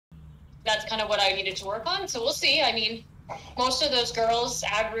that's kind of what I needed to work on. So we'll see. I mean, most of those girls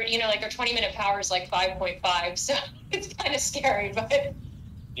average, like their 20-minute power is like 5.5. So it's kind of scary, but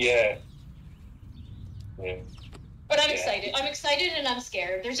yeah. But I'm excited. I'm excited and I'm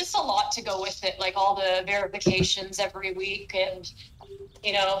scared. There's just a lot to go with it, like all the verifications every week, and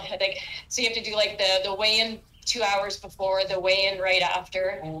like so you have to do like the weigh-in 2 hours before, the weigh-in right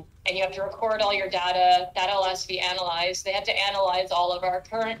after, and you have to record all your data. That all has to be analyzed. They have to analyze all of our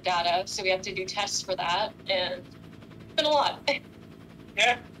current data, so we have to do tests for that, and it's been a lot.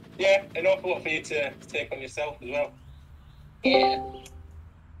 Yeah, an awful lot for you to take on yourself as well. Yeah.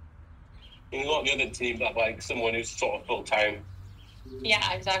 A lot of the other teams have like someone who's sort of full time.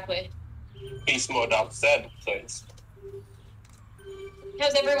 Yeah, exactly. Beast mode outside, so it's.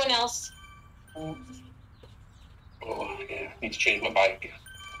 How's everyone else? Oh yeah, need to change my bike.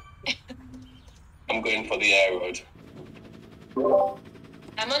 I'm going for the air road.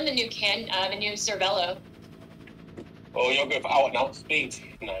 I'm on the new Cervelo. Oh, you're going for out and out speed.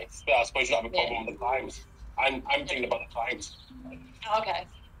 Nice. But I suppose you have a problem with the climbs. I'm thinking about the climbs. Okay.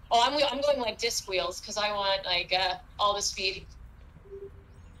 Oh, I'm going like disc wheels because I want like all the speed.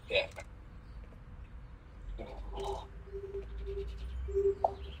 Yeah.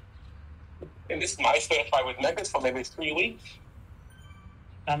 And this is my first ride with Megas for maybe 3 weeks.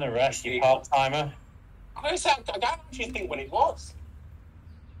 And the rest, you part-timer. I can't actually think when it was.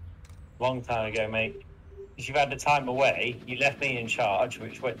 Long time ago, mate. Because you've had the time away, you left me in charge,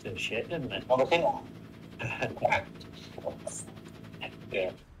 which went to shit, didn't it?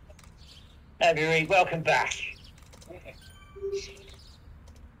 Yeah. Every welcome back.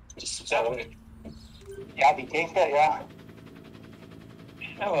 Just so Yeah, we take that, yeah.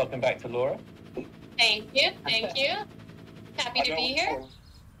 And welcome back to Laura. Thank you. Happy to be here.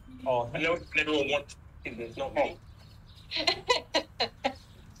 Oh, I know everyone wants it, but it's not me.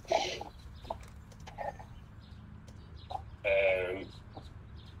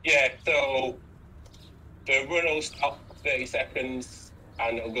 Yeah, so the run will stop 30 seconds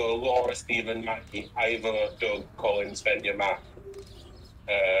and it'll go Laura, Stephen, Mackie, Ivor, Doug, Colin, Svenja, Matt.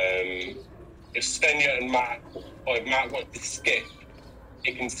 If Svenja and Matt, or if Matt wants to skip,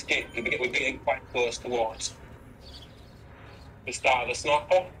 he can skip. We're getting quite close towards the start of the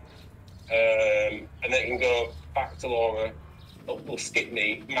snapper. And then it can go back to Laura, we'll skip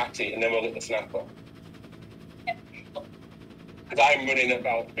me, Matty, and then we'll hit the snapper. Because I'm running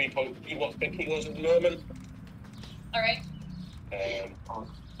about 3.3 kilos at the moment. All right. I'm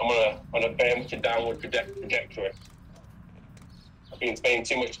on a very much a downward trajectory. I've been spending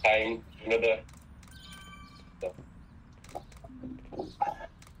too much time in other stuff.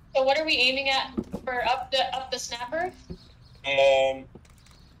 So what are we aiming at for up the snapper?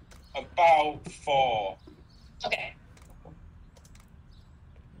 About 4. Okay.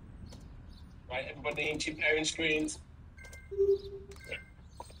 Right, everybody into your parent screens.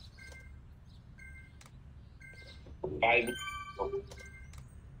 Five.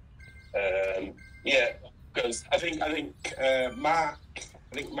 Yeah, because I think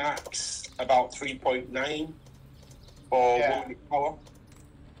Max about 3.9 for 1 minute power.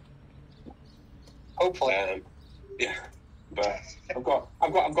 Hopefully. Yeah, but I've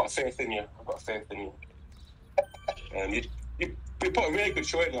got faith in you. You put a really good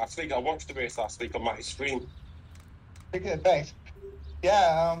show in last week. I watched the race last week on Matty's stream. Pretty good, thanks.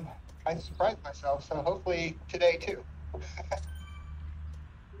 Yeah, I surprised myself, so hopefully today too.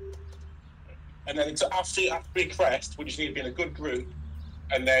 And then it's after big crest, we just need to be in a good group,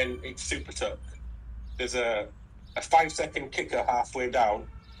 and then it's super tough. There's a 5-second kicker halfway down.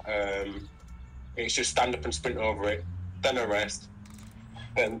 It's just stand up and sprint over it, then a rest,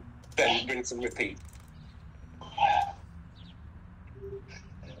 then rinse and repeat.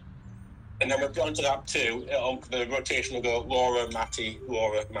 And then we're going to lap 2. The rotation will go Laura, Matty,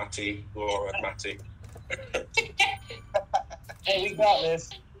 Laura, Matty, Laura, Matty. Hey, we got this.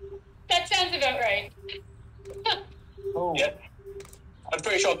 That sounds about right. Oh. Yeah. I'm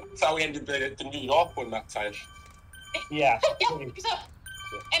pretty sure that's how we ended the New York one that time. Yeah. And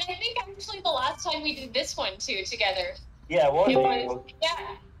I think actually the last time we did this one too together. Yeah, it was.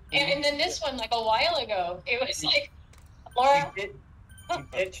 Yeah. And then this one like a while ago. It was like Laura. You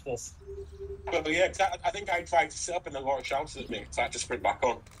pitched us. Well, yeah, I think I tried to sit up and then Laura shouted at me, so I had to sprint back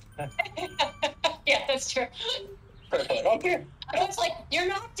on. Yeah, that's true. Okay. I was like, you're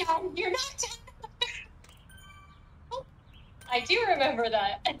not done. I do remember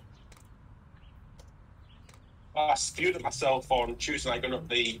that. I spewed at myself on Tuesday night going up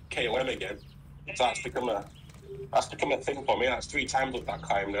the KOM again. So that's become a thing for me. That's 3 times up that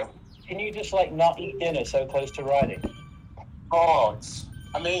climb now. Can you just not eat dinner so close to riding? Oh,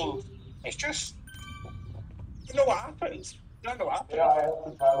 It's just, I don't know what happens. I don't know what happens. Yeah, I have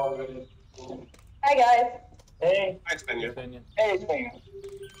the time already. Hi, guys. Hey. Thanks, Daniel. Hey, Stan.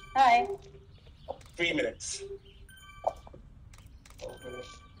 Hi. 3 minutes. Okay.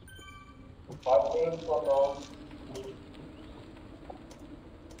 5 minutes from now.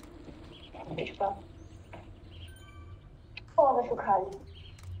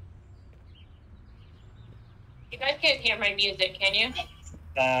 You guys can't hear my music, can you?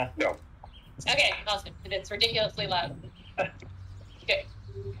 No. Okay, awesome. It's ridiculously loud. Good.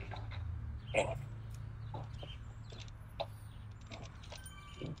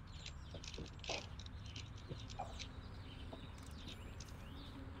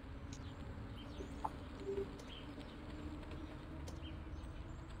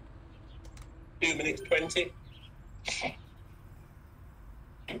 2 minutes 20.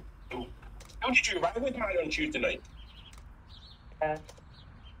 How did you arrive with mine on Tuesday night?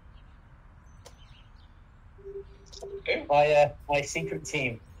 Okay. My secret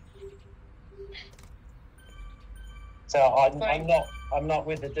team. So I'm not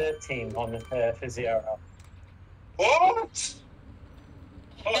with the dirt team on the for 0. What?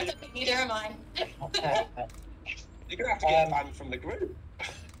 Oh, That's okay, neither am I. you're gonna have to get a ban from the group.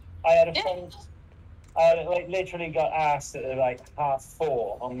 I had a friend. I literally got asked at like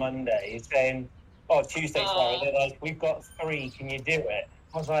 4:30 on Monday, saying, "Oh, Tuesday, sorry." They're like, "We've got 3. Can you do it?"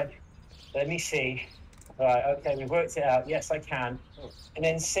 I was like, "Let me see." Right, okay, we worked it out. Yes, I can. And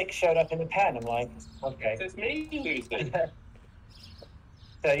then 6 showed up in the pen. I'm like, okay. It's me losing.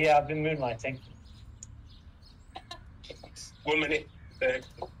 So yeah, I've been moonlighting. 1 minute. But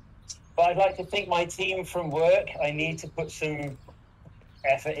I'd like to think my team from work, I need to put some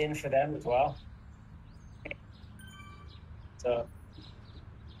effort in for them as well. So.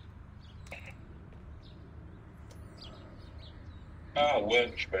 Oh,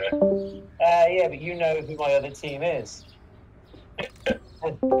 works, man. Yeah, but you know who my other team is. You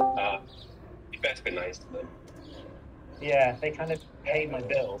best be nice to them. Yeah, they kind of pay my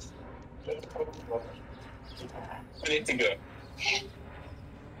bills. Minute to go.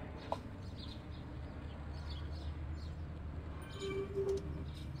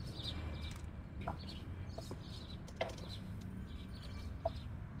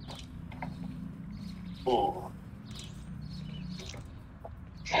 Oh.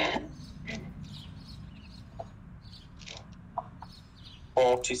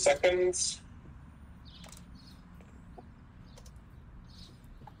 40 seconds.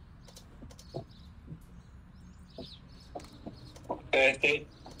 Okay.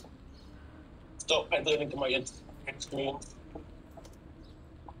 Stop pedaling into my screen.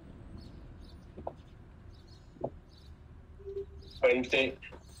 20.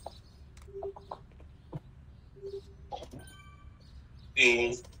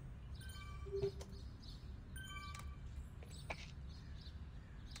 15.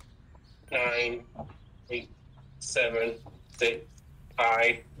 9, 8, 7, 6,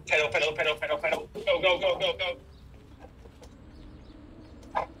 5. Pedal. Go.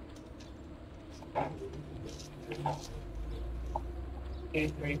 2,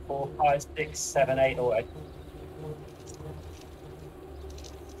 3, 4, 5, 6, 7, 8 away.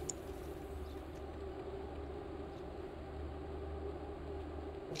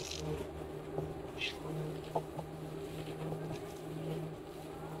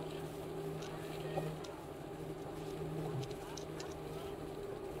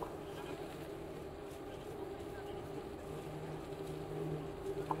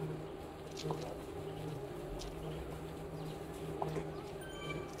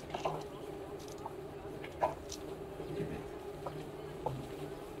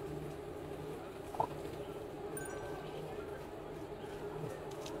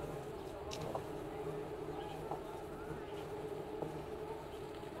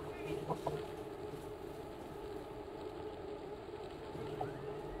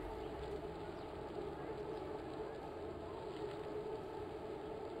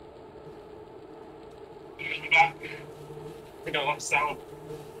 Back. I got lost sound.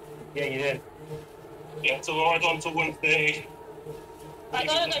 Yeah, you did. Yeah, so we're on to 1:30. I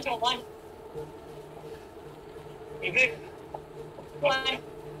thought it was until 1. Is it? 1.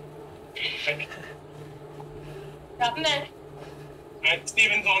 Nothing then. Right,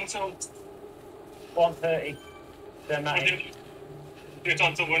 Steven's on till 1:30. Then that. it's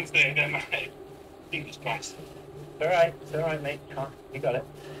on till 1:30, then mate. Jesus Christ. It's all right, mate. You got it.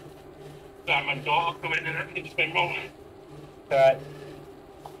 That my daughter come in and everything's been wrong. All right.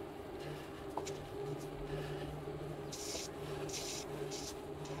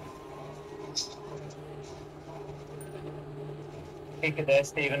 Keep it there,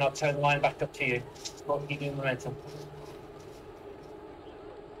 Stephen. I'll turn the line back up to you. We'll keep you momentum.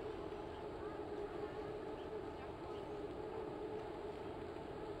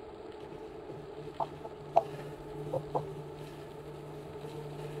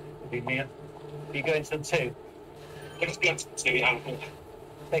 Are you going to 2? Let's go to 2, yeah.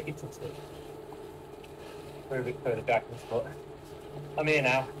 Take it to 2. We're a bit further back in the spot. I'm here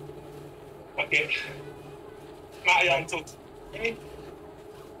now. Okay. Matty on to 3.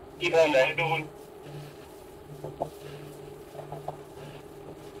 Keep on there. going.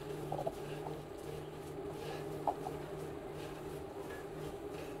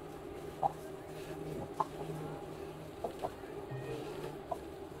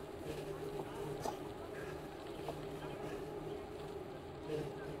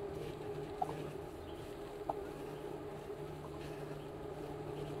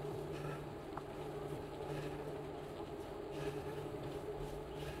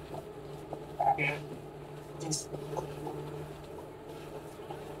 Yeah.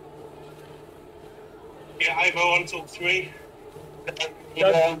 Yeah, I go on to 3.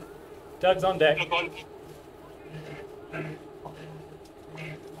 Doug's on deck. Look on.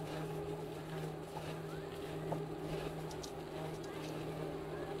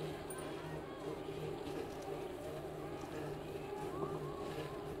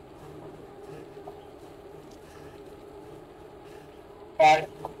 Right.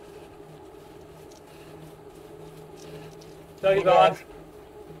 Doug is on.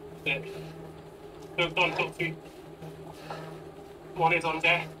 Yeah. Look on to 3. 1 is on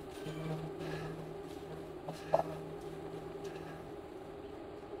deck.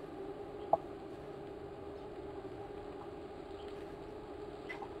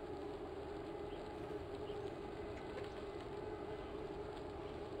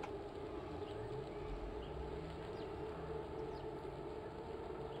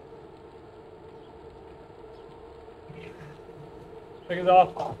 Doug is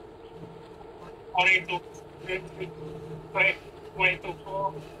off. 1 to 3. 1 to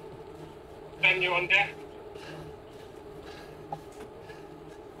 4. Then you're on deck.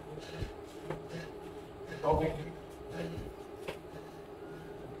 Okay.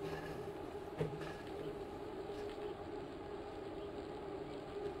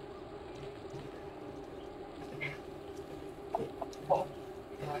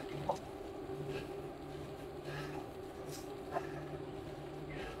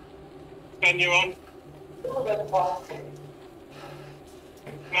 Then you're on.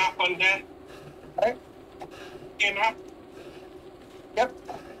 Map on there. Right? Okay, map. Yep.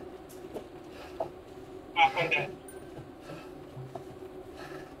 Map on there.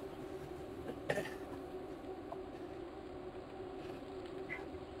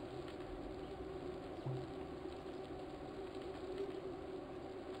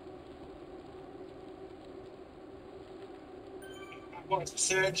 What's the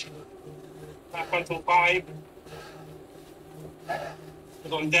surge? Back onto 5.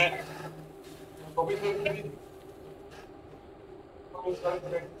 Is on deck.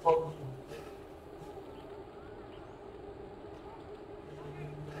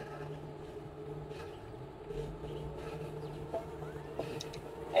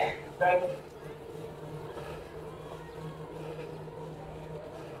 Then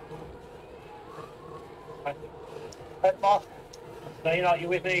Right, Mark. No, you're not. You're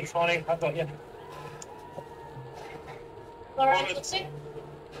with me, Swanee. I've got you. All right, let's see.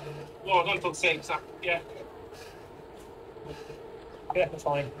 Lord until 6. Yeah. Yeah, that's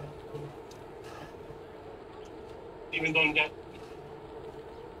fine. Even done deck.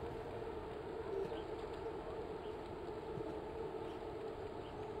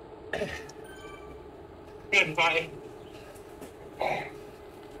 Good, Matty.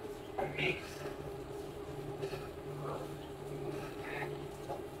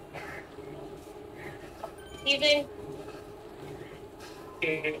 Evening.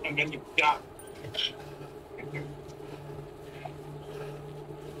 Okay, and then you got.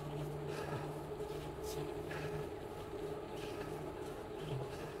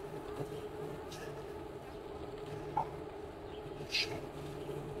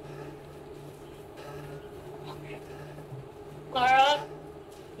 Laura.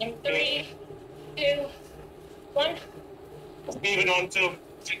 In 3, 2, 1. Even on to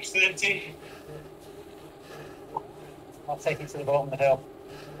 6:30. I'll take you to the bottom of the hill.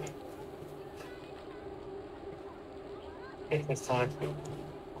 If this time.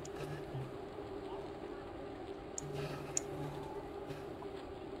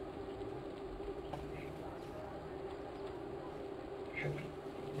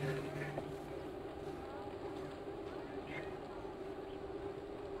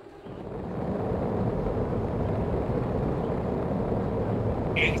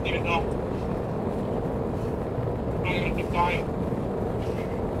 It's even not. I'm going to keep dying.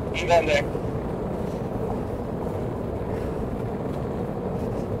 Keep on there.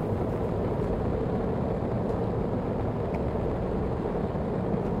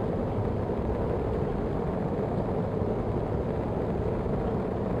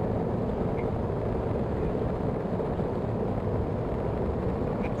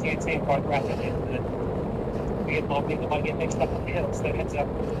 It's quite rapidly. We get more people might get mixed up on the hill, so heads up.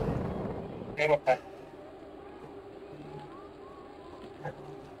 Okay.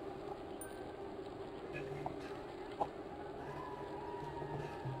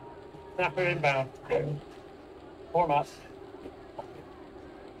 Snapper inbound. Warm up.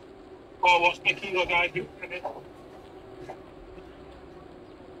 Oh, what's my kilo guy doing?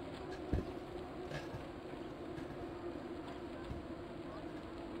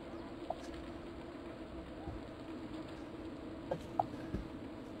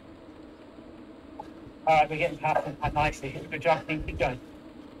 Alright, we're getting past them quite nicely. Good job, team. Keep going.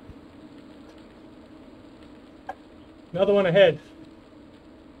 Another one ahead.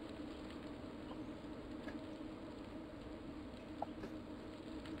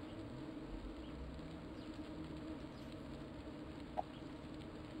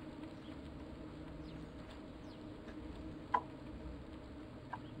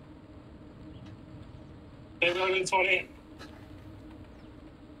 They're rolling 20.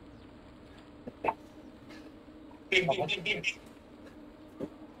 Dig.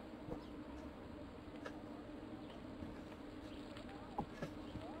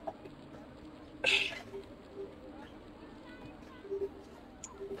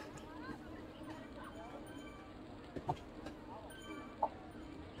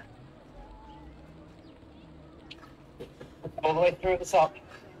 All the way through at the top.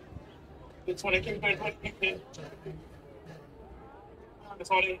 The 20, keep going, 20, keep going. The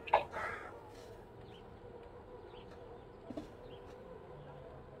 20.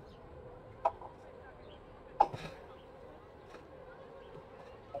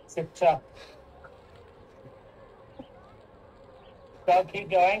 That's it. Go, keep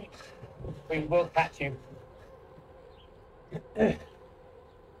going. We will catch you.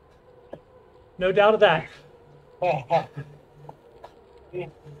 No doubt of that.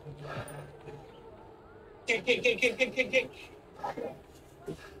 Kick. Kick.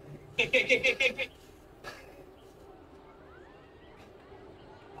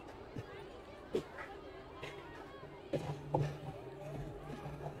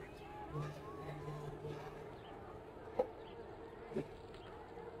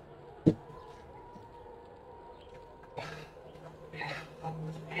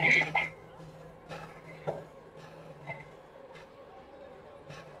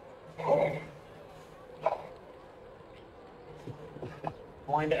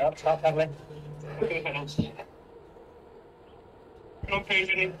 Wind it up, start pedaling. Come on,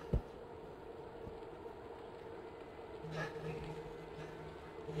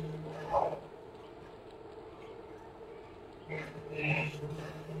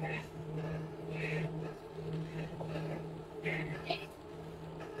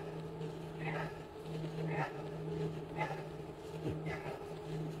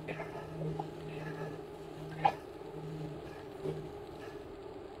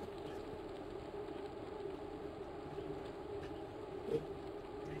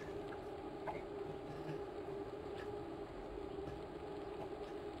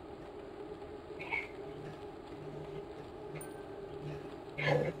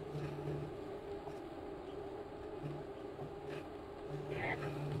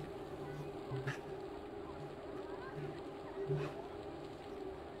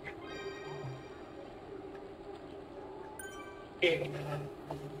 Okay.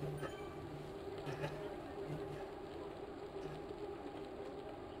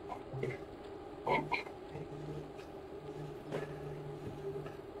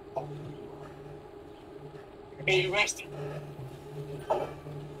 Okay, you rested.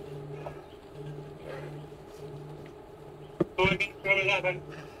 Go again, go 11.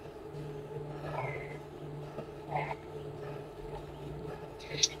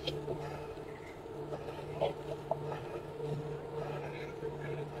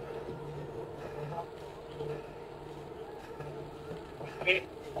 Okay.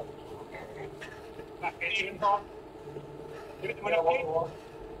 Back in even time. Give it to me, okay?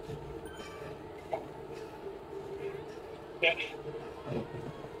 Yeah.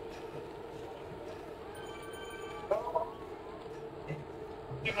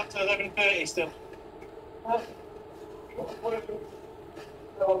 Give up to 11:30 still.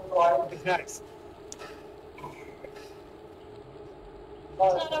 It's next.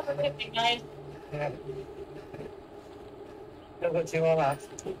 not over 50, guys. Yeah. Still got 2 more laps.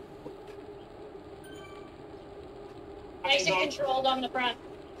 Nice and controlled on the front.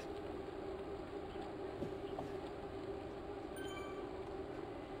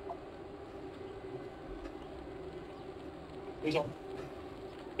 Who's on?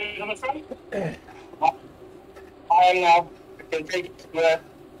 Who's on the front? I am now. I can take it to the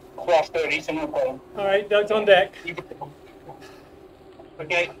cross 30, so no problem. All right, Doug's on deck.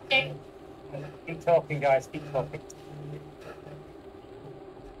 Okay. Okay. Keep talking, guys. Keep talking.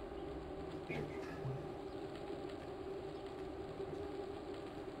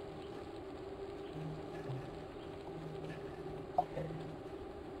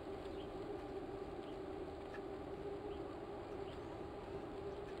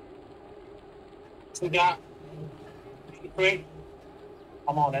 So we got 3,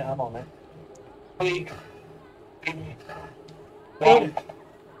 I'm on it. 3, Doug,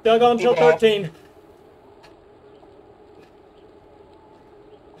 Doug on till 13.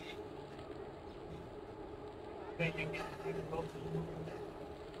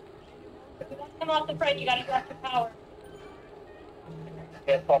 Come off the front, you gotta drop your power.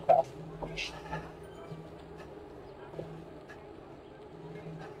 Yeah, fuck off.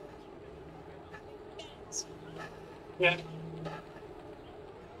 Yeah.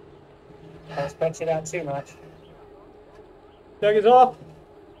 Don't stretch it out too much. Doug is off.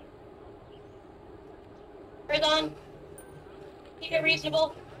 Earth on. Keep it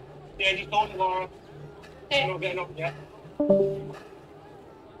reasonable. Yeah, just hold it, Laura. Okay. I'm not getting up yet.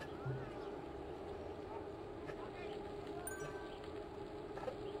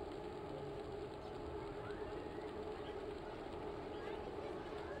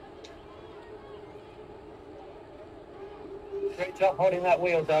 Great job holding that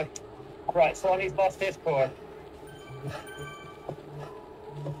wheel, Doug. Right, Swanee's lost his cord.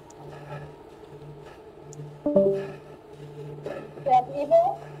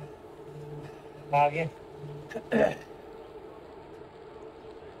 Have you? Have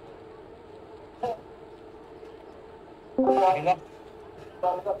you lost?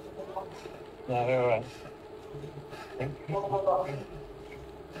 No, we're all right.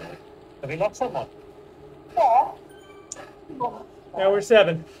 Have you lost someone? Now we're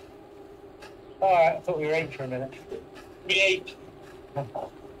 7. All right, I thought we were 8 for a minute. 8.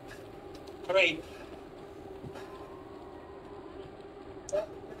 3.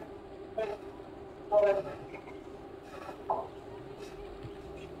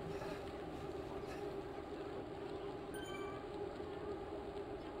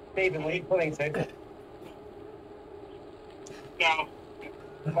 Stephen, what are you pulling to? No.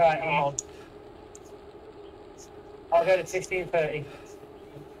 All right, I'm on. I'll go to 16:30.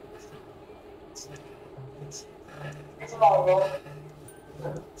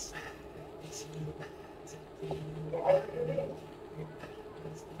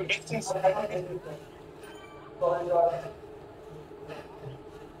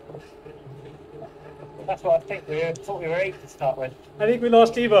 That's what I think. We thought we were 8 to start with. I think we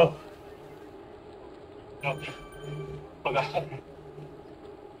lost Evo. No. Okay. I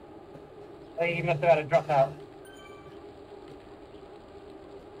think he must have had a dropout.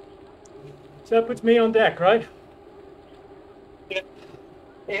 So that puts me on deck, right? Yeah.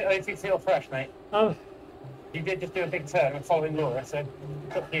 If you feel fresh, mate. You did just do a big turn and following Laura, so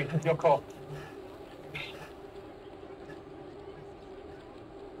it's up to you. It's your call.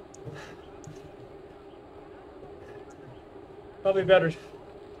 Probably better.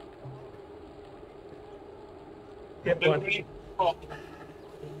 Get one.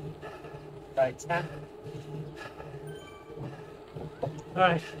 Right, 10. All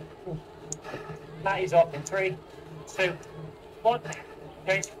right. Matty's off in 3, 2, 1.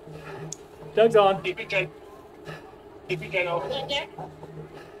 Okay. Doug's on. Keep it gen. Keep it gen off. On deck.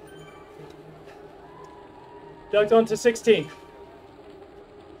 Doug's on to 16.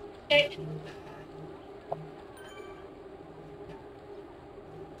 Okay.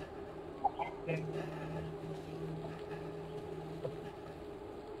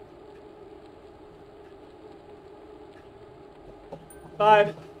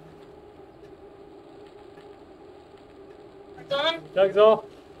 Five. Earth on. Doug's off.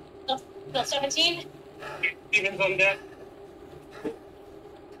 Till 17. Stephen's on deck.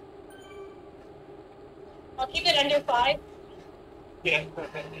 I'll keep it under 5. Yeah,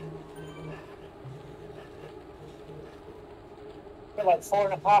 perfect. Feel like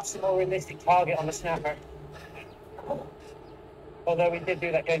 4.5's a more realistic target on the snapper. Although we did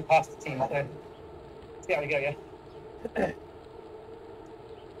do that going past the team up there. See how we go, yeah?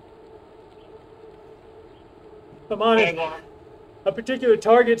 Come on Okay, in. Laura. a particular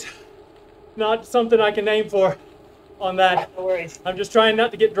target, not something I can aim for on that. No worries. I'm just trying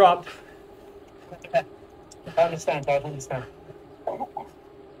not to get dropped. I understand, I understand.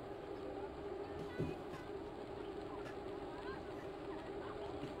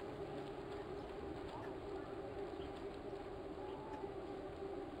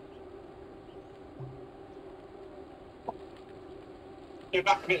 Get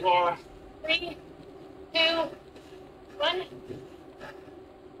back a bit, Laura. 3, 2, 1.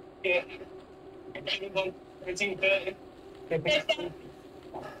 Yeah. 18:30.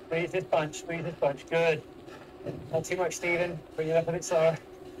 Squeeze this bunch, good. Not too much, Stephen. Bring it up a bit slower.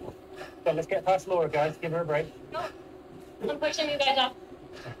 So let's get past Laura, guys. Give her a break. No, I'm pushing you guys up.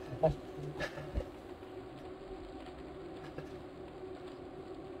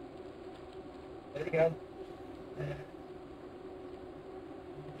 There we go.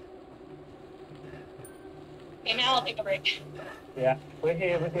 Okay, now I'll take a break. Yeah, we're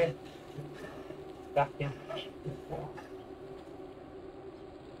here. Back in.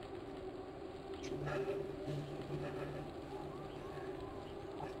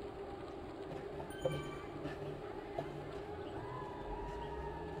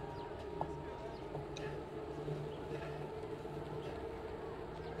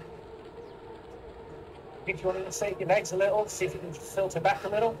 If you want to shake your legs a little, see if you can filter back a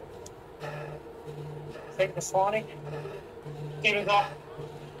little. Take the Swanee. Stephen's off.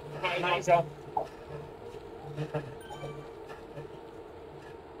 Matty's on.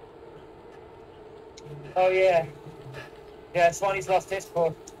 Oh yeah. Yeah, Swanee's lost his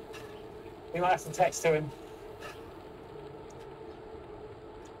cord. We might have to text to him.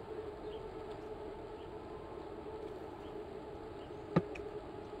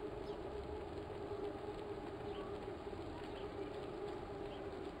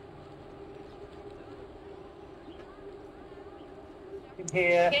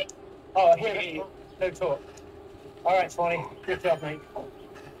 Here. Okay. Oh, here. No talk. All right, Swanee. Good job, mate.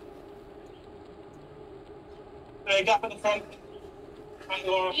 Gap at the front. Right,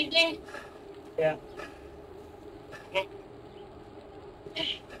 Laura. Evening. Yeah.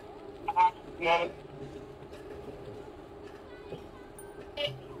 Moment.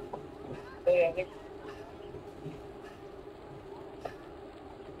 Yeah, I think.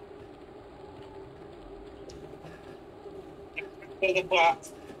 To the flat.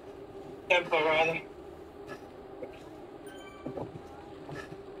 Tempo rather.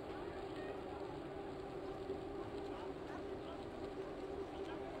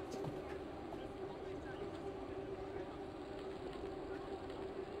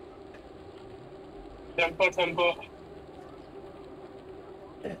 Tempo.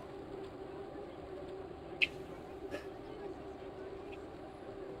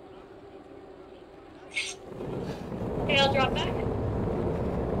 Okay, I'll drop back.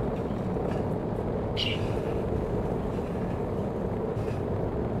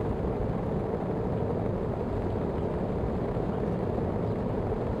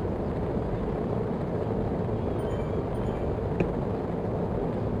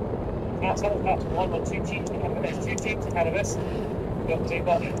 Outside of one or two teams ahead of us. There's 2 teams ahead of us. We've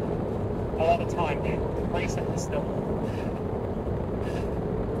got a lot of time. 20 seconds still.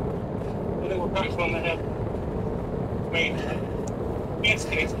 A little crash on the hill. I mean,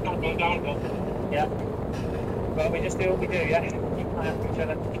 basically it's not going downhill. Yeah. Well, we just do what we do, yeah? Keep an eye out for each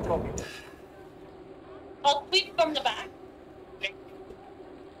other. Keep talking. I'll sweep from the back.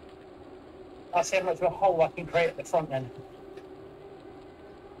 I'll see how much of a hole I can create at the front then.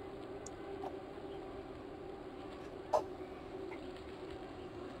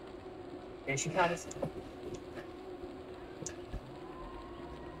 Here she comes.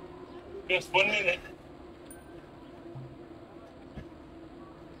 Just 1 minute.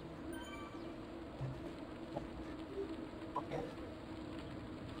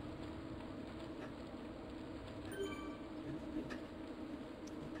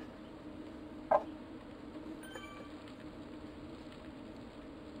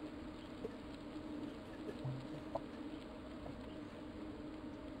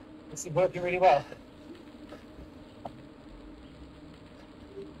 This is working really well.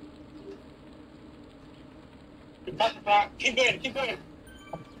 Back. Keep going.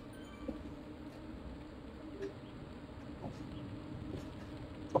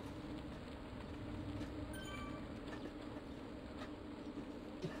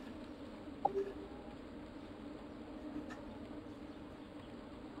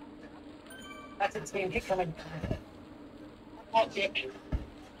 That's it, team. Keep coming. Watch it.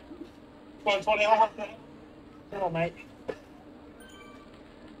 Go on, 20 off there. Come on, mate.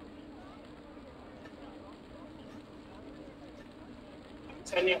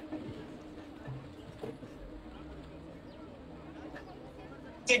 Can you?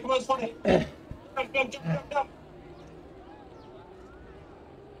 Take one for it. Jump.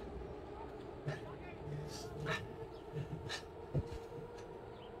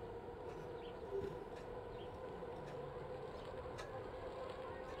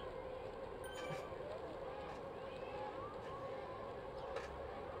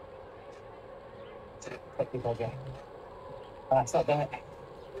 Take your dog out. That's not done it.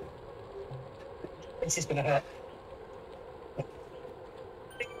 This is going to hurt.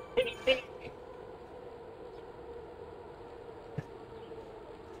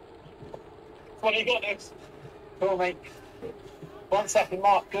 What you got next? Cool, mate. 1 second,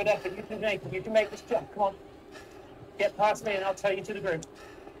 Mark. Good effort. You can make this jump. Come on. Get past me and I'll take you to the group.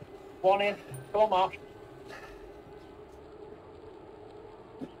 1 in. Come on, Mark.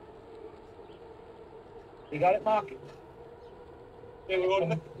 You got it, Mark? Yeah, we're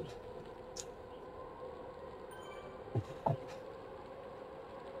on.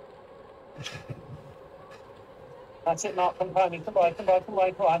 That's it, Mark. Come by me. Come on.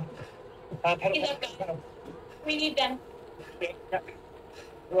 Pedal. We need them. Yeah.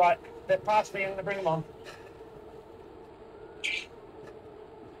 Right. They're past me. I'm going to bring them on.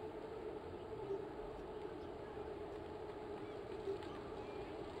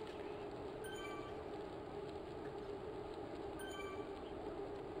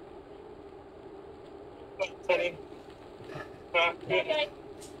 Sorry. Okay.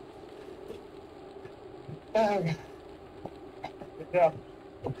 Good job.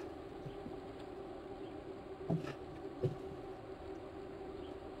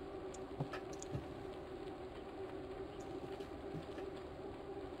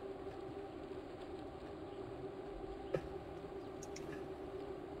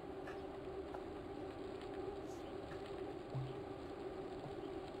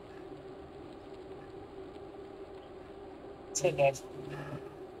 That's it, guys.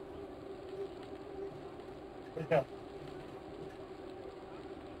 Good job.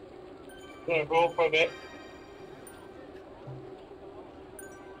 Gonna roll for a bit.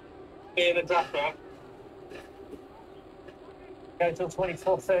 Stay in the draft now. Go till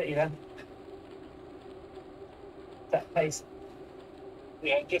 24:30 then. That pace.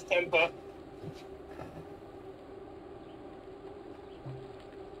 Yeah, just temper.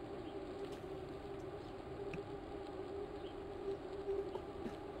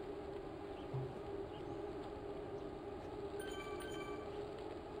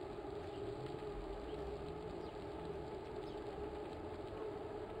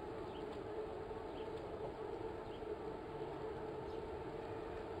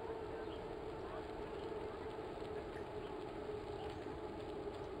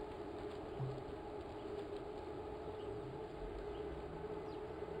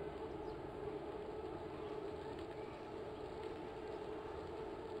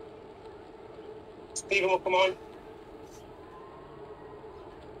 Stephen will come on.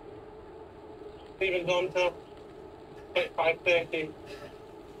 Stephen's on till 5:30.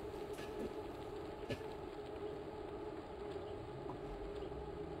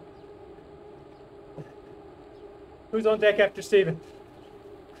 Who's on deck after Stephen?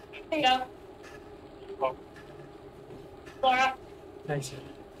 There you go. Oh, Laura. Nice.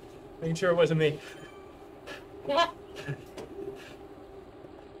 Making sure it wasn't me.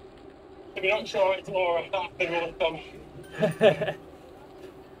 if you're not sure it's Laura, that's the rule of thumb.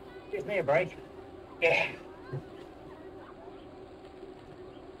 Gives me a break. Yeah.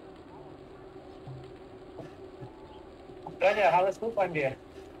 Daniel, alles gut bei dir?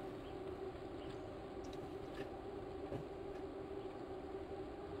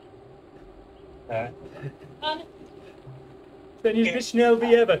 Then you bist schnell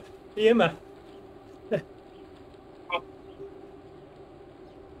wie ever. Wie immer.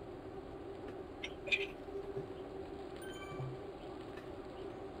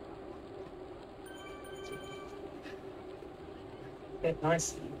 Yeah,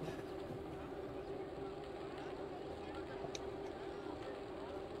 nice.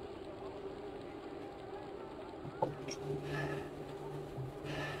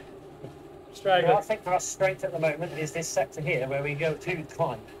 Straight Well, I think our strength at the moment is this sector here where we go to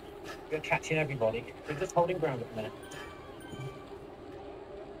climb. We're catching everybody. We're just holding ground at the minute.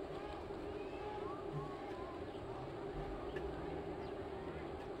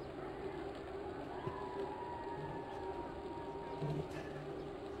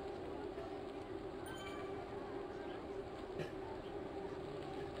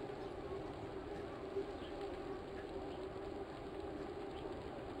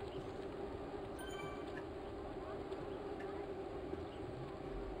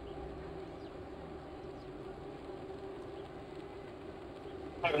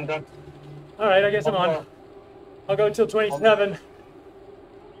 I'm done. All right, I guess I'm on. I'll go till 27.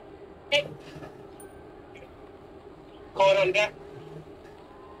 Okay. Call on deck.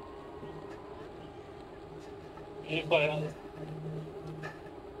 You play on.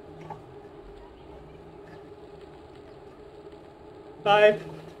 5,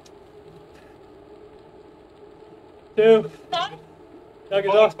 2, Stop. Doug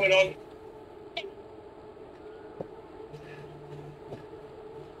is Call off. on.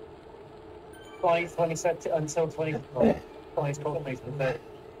 Flight 27 until 24. Flight 30.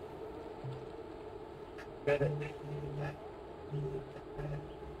 Good.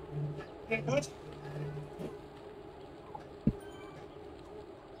 Yeah, good.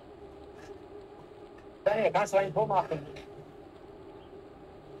 Hey, I can't say anything nothing.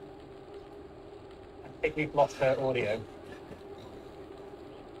 I think we've lost her audio.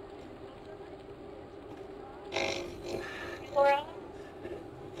 Laura.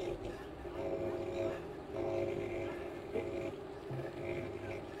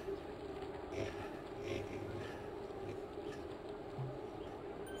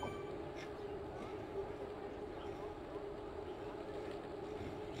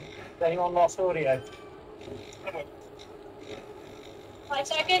 Anyone lost audio? 5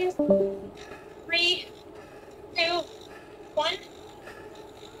 seconds. 3, 2, 1.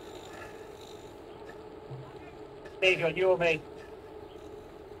 Steve, you or me?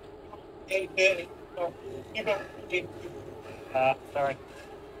 You go. Sorry.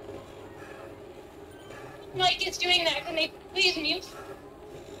 Mike is doing that. Can they please mute?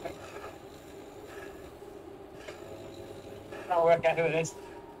 I'll work out who it is.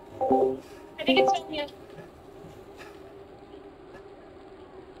 I think it's Sonia.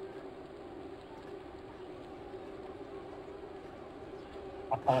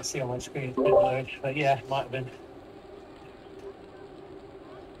 I can't see on my screen, it's a bit blurred, but yeah, it might have been.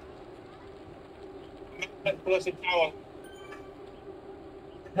 Close it down.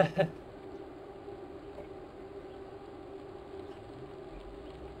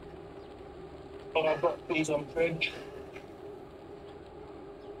 Oh, I've got these on fridge.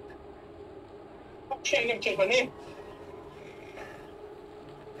 Oh, shit, I never changed my name.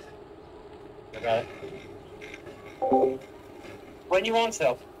 Okay. When you on,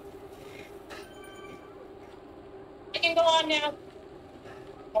 Self? I can go on now.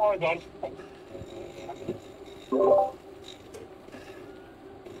 Oh, I'm on.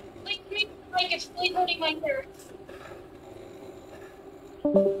 Please mute Mike. It's really hurting my ear.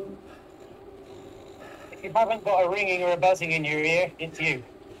 If you haven't got a ringing or a buzzing in your ear, it's you.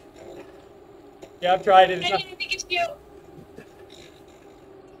 Yeah, I've tried it. I It's not, think it's you.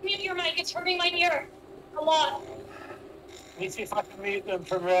 Mute your mic. It's hurting my ear a lot. Let me see if I can mute them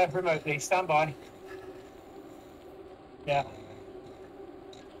from remotely. Stand by. Yeah.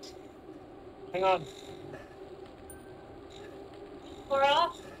 Hang on. Laura?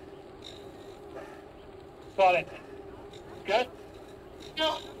 Got it. Good?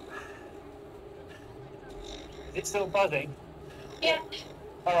 No. Is it still buzzing? Yeah.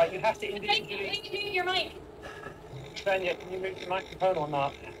 All right, you have to Mike, individually. mute your mic. Tanya, can you move your microphone or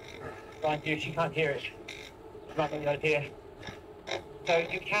not? Thank you. She can't hear it. She's not going to hear. So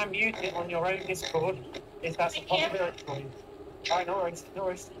you can mute it on your own Discord if that's a I can't. possibility for you. All right, no worries. No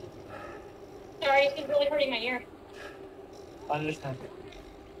worries. Sorry, it's really hurting my ear. I understand.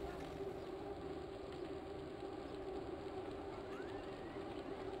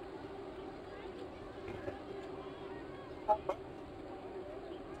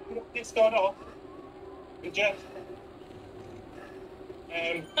 This got off. Good job.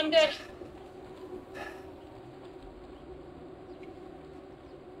 I'm good.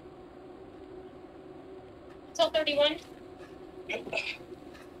 Till 31.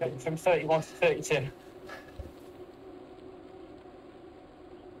 Going from 31 to 32.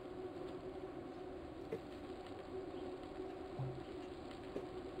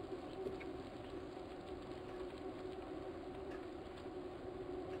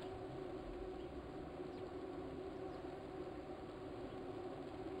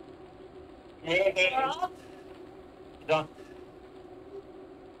 Laura? Done.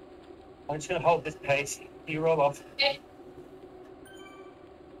 I'm just going to hold this pace. You roll off. Okay.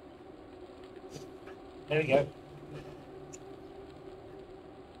 There we go.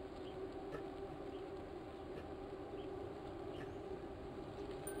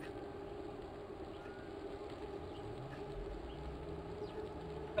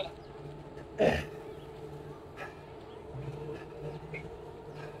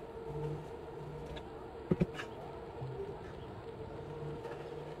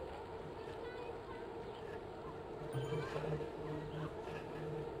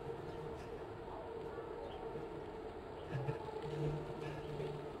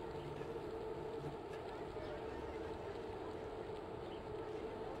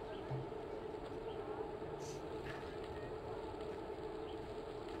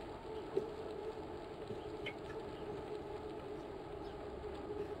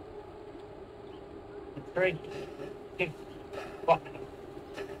 3, 2, 1.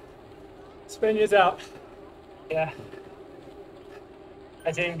 Svenya's out. Yeah.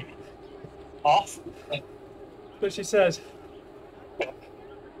 As in, off. That's what she says.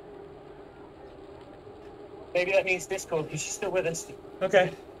 Maybe that means Discord because she's still with us.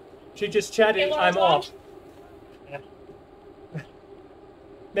 Okay. She just chatted, Hey, I'm Laura. off. Yeah.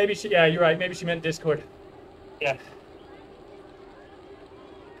 Maybe she, yeah, you're right. Maybe she meant Discord. Yeah.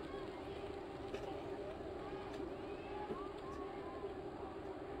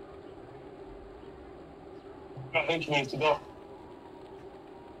 I think she needs to go.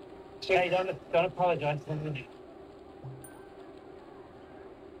 Hey, don't apologise.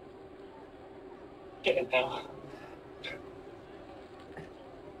 Get it now.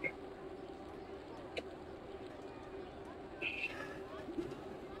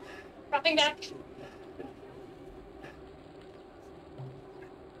 Dropping back.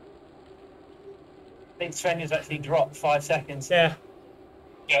 I think Svenya's actually dropped 5 seconds. Yeah.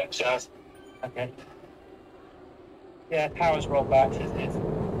 Yeah, she has. Okay. Yeah, power's rolled back.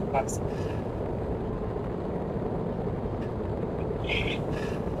 That's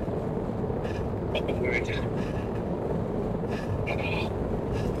I've been worried.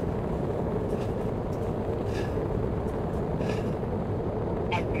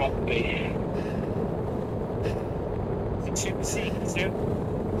 I'm not be. Super C soon.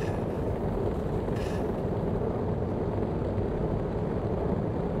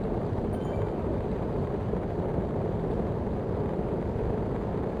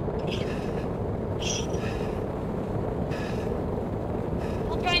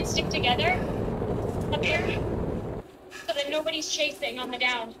 We'll try and stick together up here so that nobody's chasing on the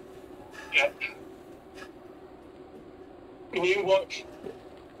down. Yeah. Can you watch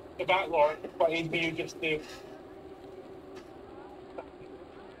the back, Laura? What easy you just do?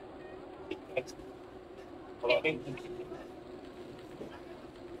 Well, I think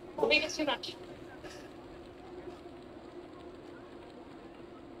We'll leave it too much.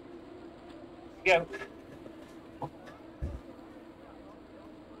 Go.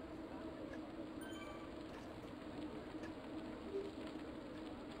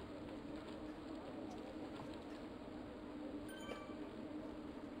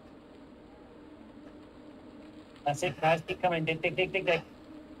 That's it, guys. Keep coming. Dig, dig, dig, dig, dig.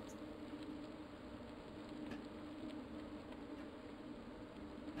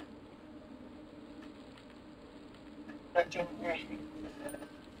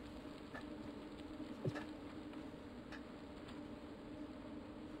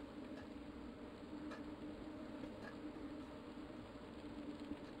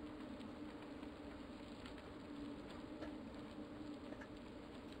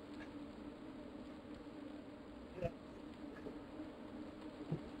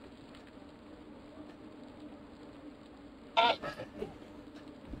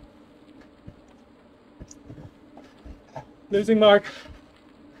 Losing Mark.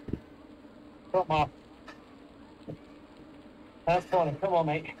 Come on. That's funny. Come on,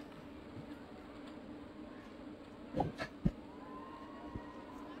 mate.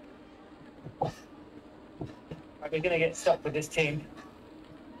 Right, we're going to get stuck with this team.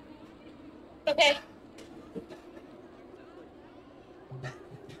 Okay.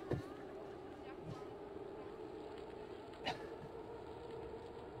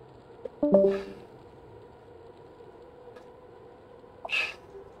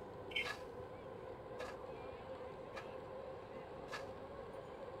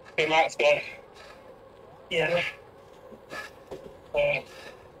 hey, Matt's gone. Yeah. Try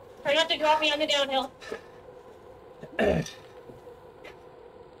not to drop me on the downhill.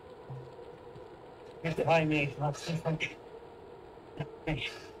 He's behind me. That's different. Okay.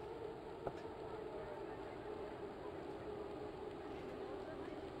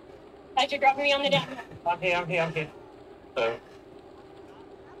 Try to drop me on the downhill. I'm here, I'm here, I'm here. So.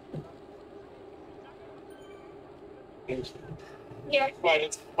 Here. Right,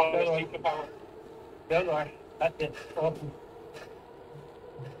 it's one of the power. Don't worry. That's it. Open.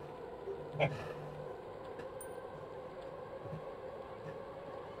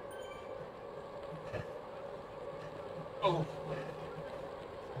 Oh.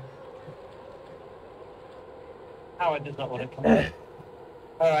 Howard does not want to come on.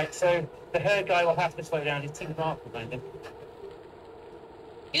 Alright, so the herd guy will have to slow down. His team's marked behind him.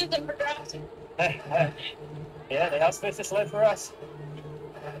 Use them for drops. Yeah, they are supposed to slow for us.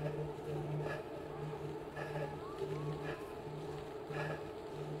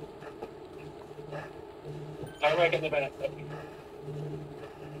 I reckon the benefit.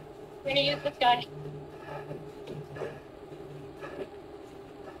 We're gonna use this guy.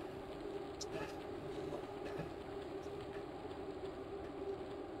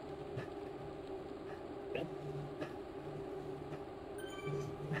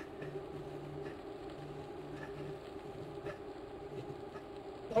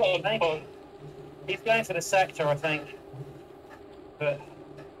 Oh, thank you. He's going for the sector, I think. But,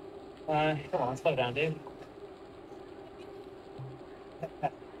 come on, slow down, dude.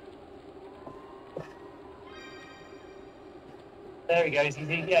 There he goes.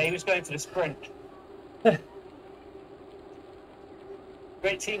 He was going for the sprint.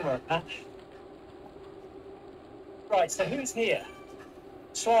 Great teamwork, man. Right, so who's here?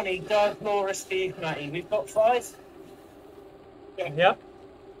 Swanee, Doug, Laura, Steve, Matty. We've got 5. Yep.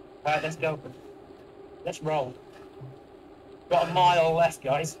 Right, let's go. Let's roll. Got a mile left,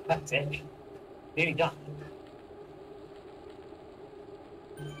 guys. That's it. Nearly done.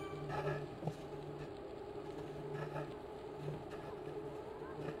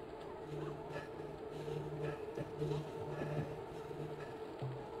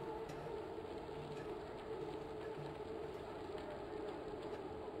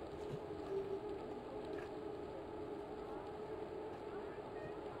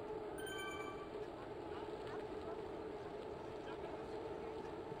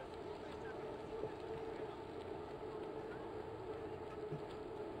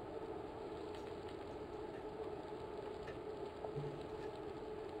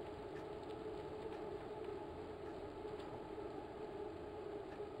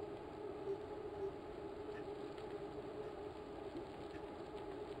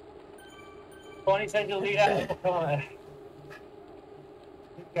 Bonnie said you'll lead out. Come on there.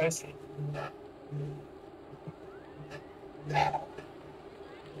 Here goes.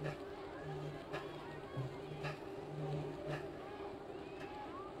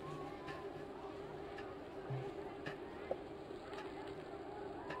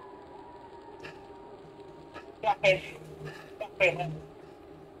 Back in.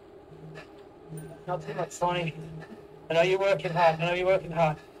 Not too much, Bonnie. I know you're working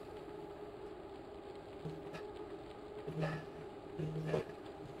hard.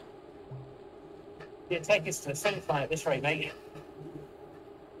 Yeah, take us to the finish line at this rate, mate.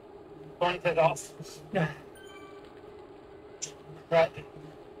 Bonnie, take off. Yeah. Right.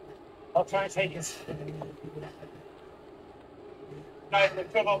 I'll try and take us. No, no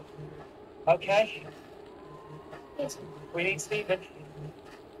trouble. Okay. We need Stephen.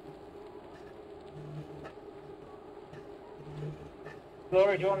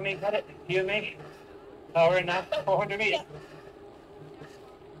 Laura, do you want me to cut it? You and me? Oh, we're in now. 400 meters.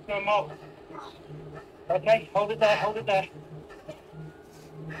 No more. Okay, hold it there.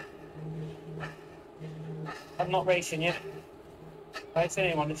 I'm not racing yet. Right,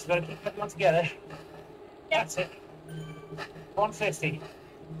 anyone, just got to keep everyone together. That's it. 150.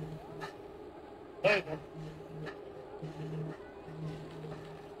 There we go.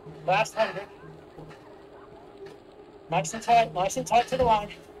 Last 100. Nice and tight to the line.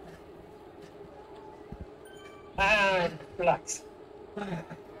 And relax.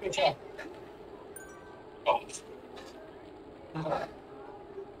 Good job.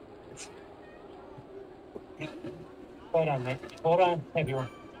 Hold on, mate. Hold on, everyone.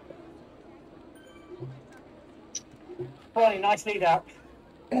 Bonnie, nice lead out.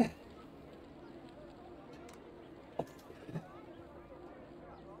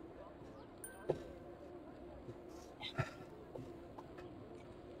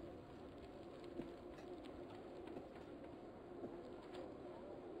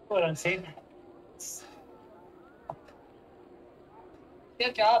 Well done, Steve.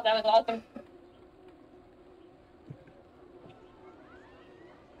 Good job. That was awesome.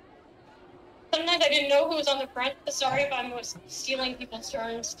 Sometimes I didn't know who was on the front. Sorry if I was stealing people's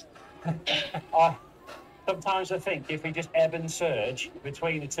turns. Sometimes I think if we just ebb and surge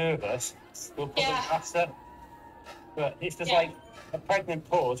between the two of us, we'll probably faster. But if there's like a pregnant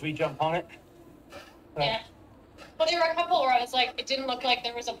pause, we jump on it. So, yeah. Well, there were a couple where I was like, it didn't look like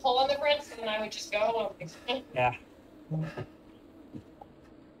there was a pull on the front, and I would just go. Yeah.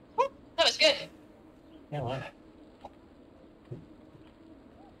 That was good. Yeah, well.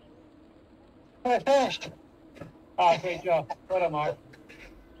 Right, finished. Oh, great job. Well done, Mark.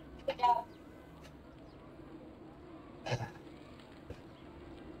 Good job.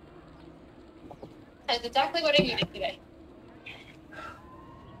 That's exactly what I needed today.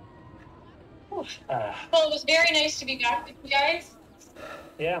 Well, it was very nice to be back with you guys.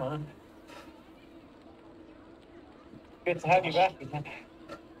 Yeah, man. Good to have you back again.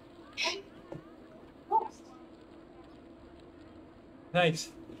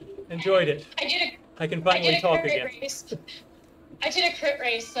 Nice. Enjoyed it. I can finally talk again. I did a crit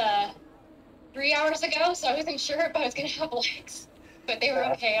race 3 hours ago, so I wasn't sure if I was going to have legs. But they were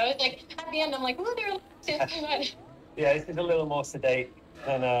okay. I was like, at the end, I'm like, oh, they're legs. Yeah, this is a little more sedate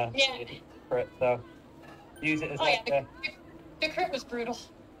than crit, so use it as the crit was brutal.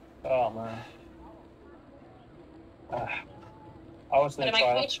 Oh man. I was But gonna my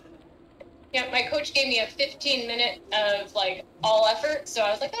try. coach, yeah, my coach gave me a 15-minute of like all effort, so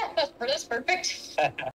I was like, that's perfect.